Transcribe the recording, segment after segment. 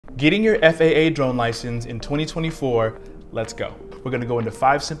Getting your FAA drone license in 2024, let's go. We're gonna go into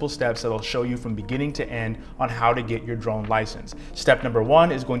 5 simple steps that'll show you from beginning to end on how to get your drone license. Step number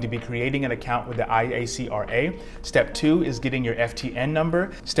 1 is going to be creating an account with the IACRA. Step 2 is getting your FTN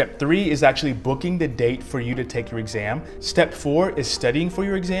number. Step 3 is actually booking the date for you to take your exam. Step 4 is studying for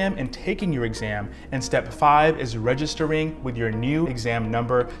your exam and taking your exam. And step 5 is registering with your new exam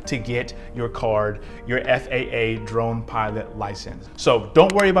number to get your card, your FAA drone pilot license. So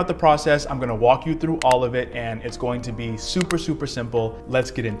don't worry about the process. I'm gonna walk you through all of it and it's going to be super simple.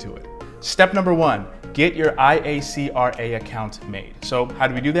 Let's get into it. Step number 1, get your IACRA account made. So how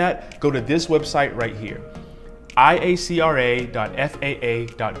do we do that? Go to this website right here,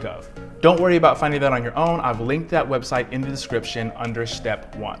 iacra.faa.gov. Don't worry about finding that on your own. I've linked that website in the description under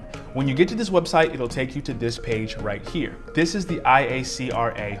step 1. When you get to this website, it'll take you to this page right here. This is the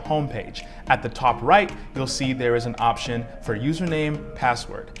IACRA homepage. At the top right, you'll see there is an option for username,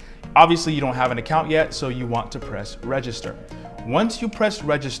 password. Obviously, you don't have an account yet, so you want to press register. Once you press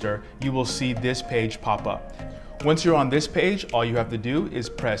register, you will see this page pop up. Once you're on this page, all you have to do is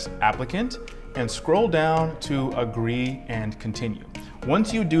press applicant and scroll down to agree and continue.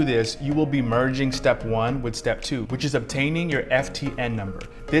 Once you do this, you will be merging step 1 with step 2, which is obtaining your FTN number.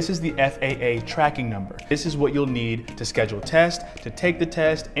 This is the FAA tracking number. This is what you'll need to schedule tests, to take the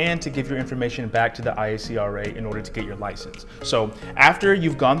test, and to give your information back to the IACRA in order to get your license. So after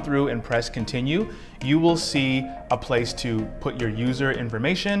you've gone through and pressed continue, you will see a place to put your user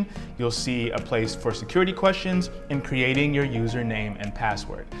information. You'll see a place for security questions and creating your username and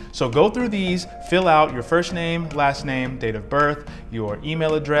password. So go through these, fill out your first name, last name, date of birth, your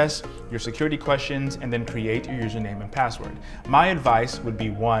email address, your security questions, and then create your username and password. My advice would be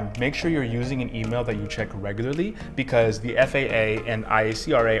 1, make sure you're using an email that you check regularly because the FAA and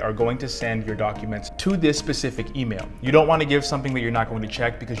IACRA are going to send your documents to this specific email. You don't want to give something that you're not going to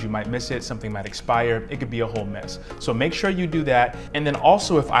check because you might miss it, something might expire, it could be a whole mess. So make sure you do that. And then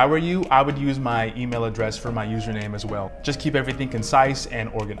also, if I were you, I would use my email address for my username as well. Just keep everything concise and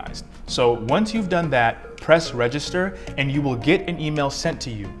organized. So once you've done that, press register and you will get an email sent to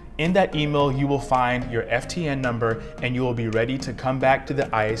you. In that email, you will find your FTN number and you will be ready to come back to the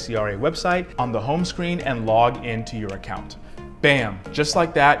IACRA website on the home screen and log into your account. Bam, just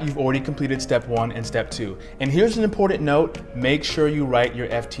like that, you've already completed step 1 and step 2. And here's an important note, make sure you write your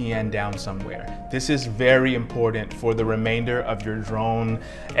FTN down somewhere. This is very important for the remainder of your drone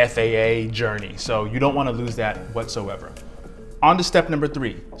FAA journey. So you don't want to lose that whatsoever. On to step number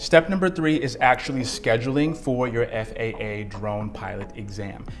 3. Step number 3 is actually scheduling for your FAA drone pilot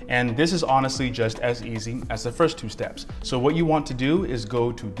exam. And this is honestly just as easy as the first 2 steps. So what you want to do is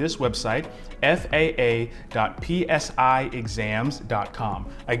go to this website, faa.psiexams.com.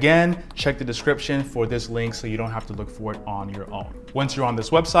 Again, check the description for this link so you don't have to look for it on your own. Once you're on this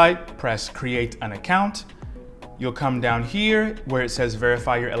website, press create an account. You'll come down here where it says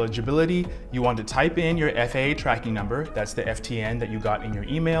verify your eligibility. You want to type in your FAA tracking number. That's the FTN that you got in your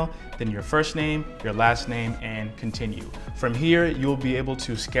email, then your first name, your last name, and continue. From here, you'll be able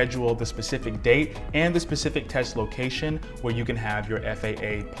to schedule the specific date and the specific test location where you can have your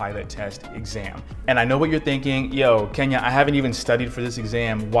FAA pilot test exam. And I know what you're thinking, yo, Kenya, I haven't even studied for this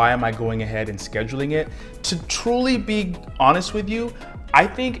exam. Why am I going ahead and scheduling it? To truly be honest with you, I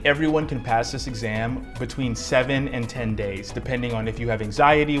think everyone can pass this exam between 7 and 10 days, depending on if you have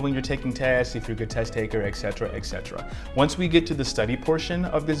anxiety when you're taking tests, if you're a good test taker, etc., etc. Once we get to the study portion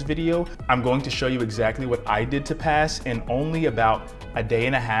of this video, I'm going to show you exactly what I did to pass in only about a day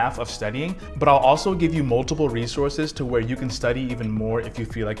and a half of studying, but I'll also give you multiple resources to where you can study even more if you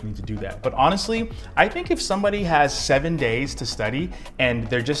feel like you need to do that. But honestly, I think if somebody has 7 days to study and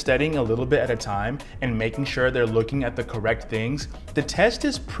they're just studying a little bit at a time and making sure they're looking at the correct things, the test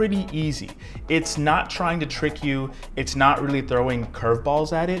is pretty easy. It's not trying to trick you. It's not really throwing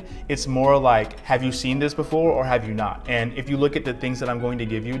curveballs at it. It's more like, have you seen this before or have you not? And if you look at the things that I'm going to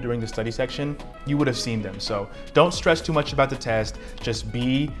give you during the study section, you would have seen them. So don't stress too much about the test. Just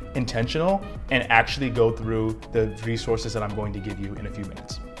be intentional and actually go through the resources that I'm going to give you in a few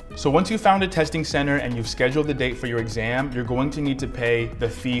minutes. So once you've found a testing center and you've scheduled the date for your exam, you're going to need to pay the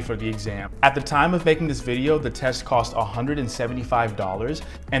fee for the exam. At the time of making this video, the test cost $175,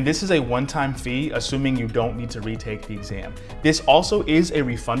 and this is a one-time fee, assuming you don't need to retake the exam. This also is a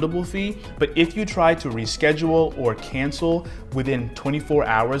refundable fee, but if you try to reschedule or cancel within 24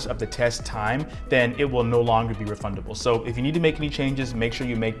 hours of the test time, then it will no longer be refundable. So if you need to make any changes, make sure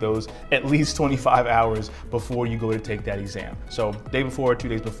you make those at least 25 hours before you go to take that exam. So day before, 2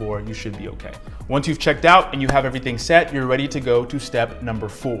 days before, therefore you should be okay. Once you've checked out and you have everything set, you're ready to go to step number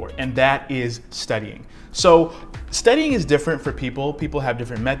 4, and that is studying. So studying is different for people. People have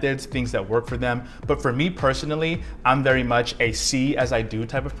different methods, things that work for them. But for me personally, I'm very much a see as I do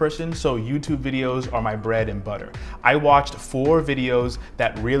type of person. So YouTube videos are my bread and butter. I watched 4 videos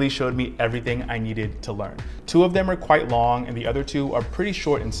that really showed me everything I needed to learn. 2 of them are quite long and the other 2 are pretty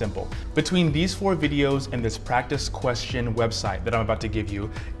short and simple. Between these 4 videos and this practice question website that I'm about to give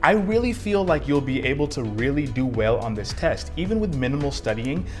you, I really feel like you'll be able to really do well on this test. Even with minimal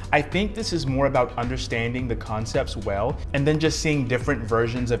studying, I think this is more about understanding the concepts well and then just seeing different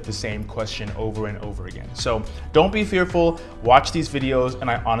versions of the same question over and over again. So don't be fearful, watch these videos,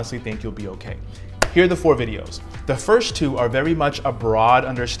 and I honestly think you'll be okay. Here are the 4 videos. The first 2 are very much a broad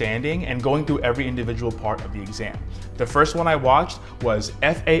understanding and going through every individual part of the exam. The first one I watched was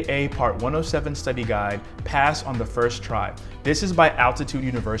FAA Part 107 Study Guide, Pass on the First Try. This is by Altitude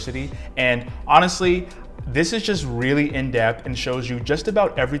University, and honestly, this is just really in-depth and shows you just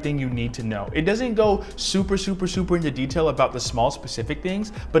about everything you need to know. It doesn't go super into detail about the small specific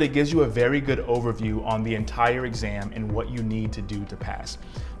things, but it gives you a very good overview on the entire exam and what you need to do to pass.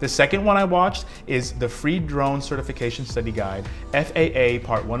 The second one I watched is the Free Drone Certification Study Guide, FAA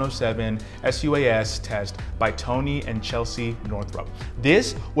Part 107 SUAS Test by Tony and Chelsea Northrup.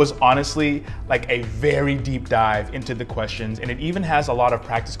 This was honestly like a very deep dive into the questions, and it even has a lot of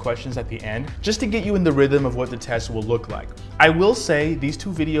practice questions at the end just to get you in the rhythm of what the test will look like. I will say these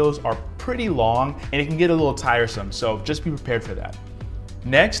 2 videos are pretty long and it can get a little tiresome, so just be prepared for that.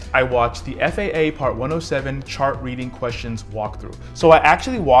 Next, I watched the FAA Part 107 Chart Reading Questions Walkthrough. So I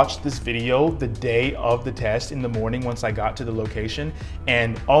actually watched this video the day of the test in the morning once I got to the location,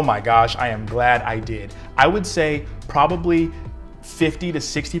 and oh my gosh, I am glad I did. I would say probably 50 to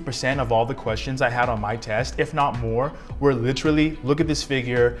 60% of all the questions I had on my test, if not more, were literally, look at this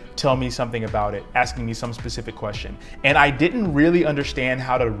figure, tell me something about it, asking me some specific question. And I didn't really understand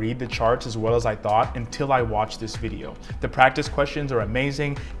how to read the charts as well as I thought until I watched this video. The practice questions are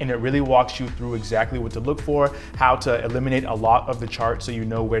amazing, and it really walks you through exactly what to look for, how to eliminate a lot of the charts so you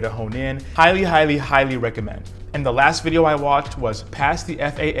know where to hone in. Highly recommend. And the last video I watched was Pass the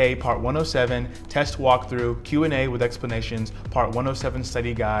FAA Part 107 Test Walkthrough Q&A with Explanations Part 107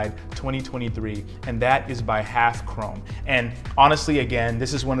 Study Guide 2023, and that is by Half Chrome. And honestly, again,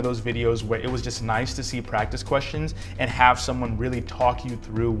 this is one of those videos where it was just nice to see practice questions and have someone really talk you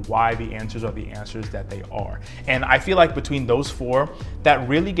through why the answers are the answers that they are. And I feel like between those 4, that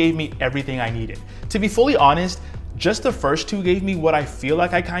really gave me everything I needed. To be fully honest, just the first 2 gave me what I feel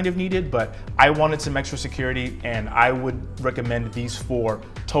like I kind of needed, but I wanted some extra security, and I would recommend these 4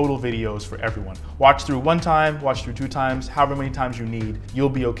 total videos for everyone. Watch through 1 time, watch through 2 times, however many times you need, you'll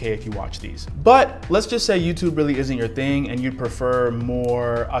be okay if you watch these. But let's just say YouTube really isn't your thing and you'd prefer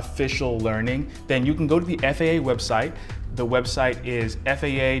more official learning, then you can go to the FAA website. The website is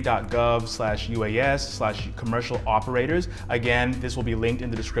faa.gov/UAS/commercial operators. Again, this will be linked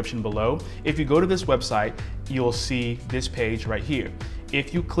in the description below. If you go to this website, you'll see this page right here.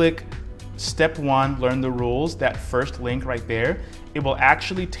 If you click Step 1, Learn the Rules, that first link right there, it will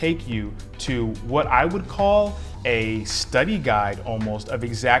actually take you to what I would call a study guide almost of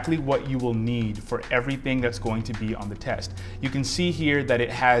exactly what you will need for everything that's going to be on the test. You can see here that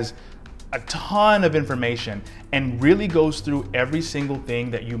it has a ton of information and really goes through every single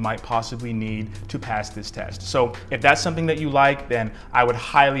thing that you might possibly need to pass this test. So if that's something that you like, then I would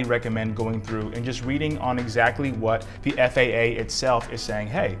highly recommend going through and just reading on exactly what the FAA itself is saying.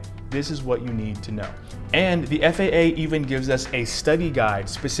 Hey, this is what you need to know. And the FAA even gives us a study guide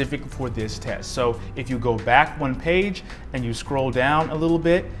specific for this test. So if you go back 1 page and you scroll down a little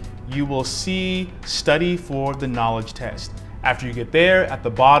bit, you will see Study for the Knowledge Test. After you get there, at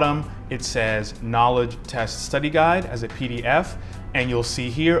the bottom, it says Knowledge Test Study Guide as a PDF. And you'll see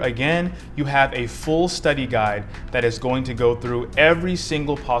here again, you have a full study guide that is going to go through every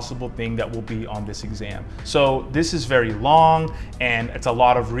single possible thing that will be on this exam. So this is very long and it's a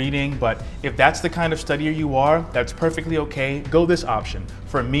lot of reading, but if that's the kind of studier you are, that's perfectly okay. Go this option.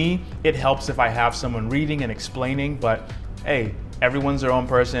 For me, it helps if I have someone reading and explaining, but hey, everyone's their own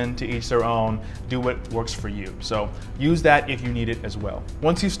person, to each their own. Do what works for you. So use that if you need it as well.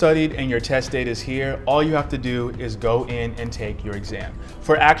 Once you've studied and your test date is here, all you have to do is go in and take your exam.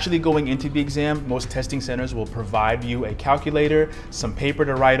 For actually going into the exam, most testing centers will provide you a calculator, some paper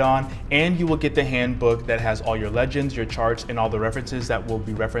to write on, and you will get the handbook that has all your legends, your charts, and all the references that will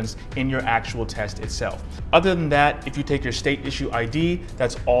be referenced in your actual test itself. Other than that, if you take your state issue ID,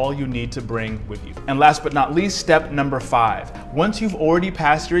 that's all you need to bring with you. And last but not least, step number 5. Once Once you've already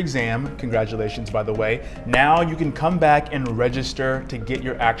passed your exam, congratulations by the way, now you can come back and register to get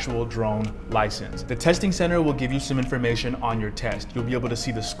your actual drone license. The testing center will give you some information on your test. You'll be able to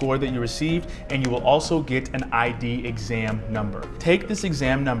see the score that you received, and you will also get an ID exam number. Take this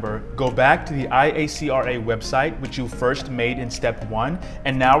exam number, go back to the IACRA website, which you first made in step 1,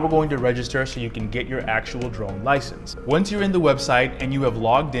 and now we're going to register so you can get your actual drone license. Once you're in the website and you have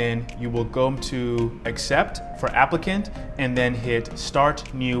logged in, you will go to accept for applicant and then hit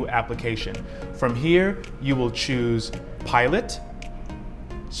start new application. From here, you will choose pilot.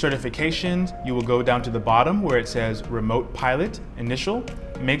 Certifications, you will go down to the bottom where it says remote pilot initial.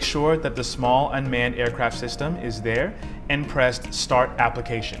 Make sure that the small unmanned aircraft system is there and press start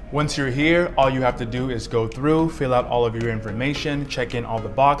application. Once you're here, all you have to do is go through, fill out all of your information, check in all the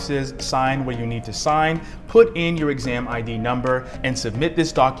boxes, sign where you need to sign, put in your exam ID number, and submit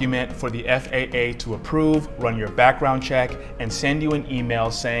this document for the FAA to approve, run your background check, and send you an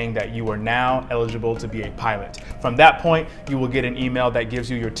email saying that you are now eligible to be a pilot. From that point, you will get an email that gives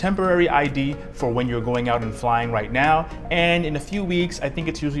you your temporary ID for when you're going out and flying right now, and in a few weeks, I think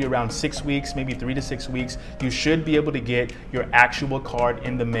it's usually around 6 weeks, maybe 3 to 6 weeks, you should be able to get your actual card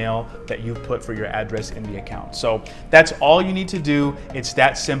in the mail that you've put for your address in the account. So that's all you need to do. It's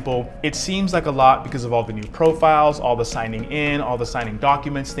that simple. It seems like a lot because of all the new profiles, all the signing in, all the signing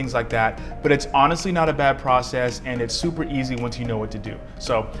documents, things like that, but it's honestly not a bad process, and it's super easy once you know what to do.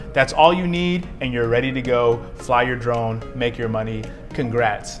 So that's all you need, and you're ready to go fly your drone, make your money.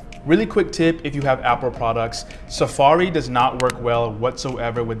 Congrats. Really quick tip, if you have Apple products, Safari does not work well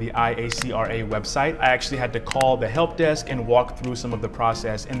whatsoever with the IACRA website. I actually had to call the help desk and walk through some of the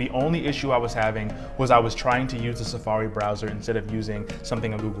process, and the only issue I was having was I was trying to use the Safari browser instead of using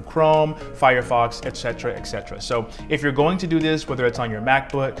something on Google Chrome, Firefox, etc., etc. So if you're going to do this, whether it's on your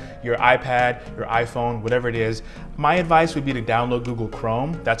MacBook, your iPad, your iPhone, whatever it is, my advice would be to download Google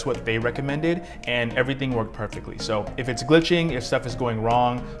Chrome. That's what they recommended, and everything worked perfectly. So if it's glitching, if stuff is going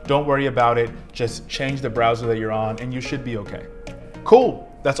wrong, don't worry about it. Just change the browser that you're on and you should be okay. Cool.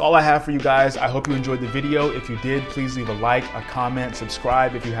 That's all I have for you guys. I hope you enjoyed the video. If you did, please leave a like, a comment,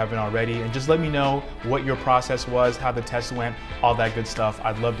 subscribe if you haven't already, and just let me know what your process was, how the test went, all that good stuff.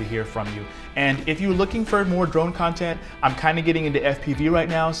 I'd love to hear from you. And if you're looking for more drone content, I'm kind of getting into FPV right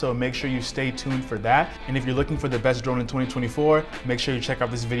now, so make sure you stay tuned for that. And if you're looking for the best drone in 2024, make sure you check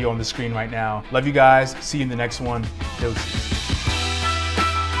out this video on the screen right now. Love you guys. See you in the next one. Deuces.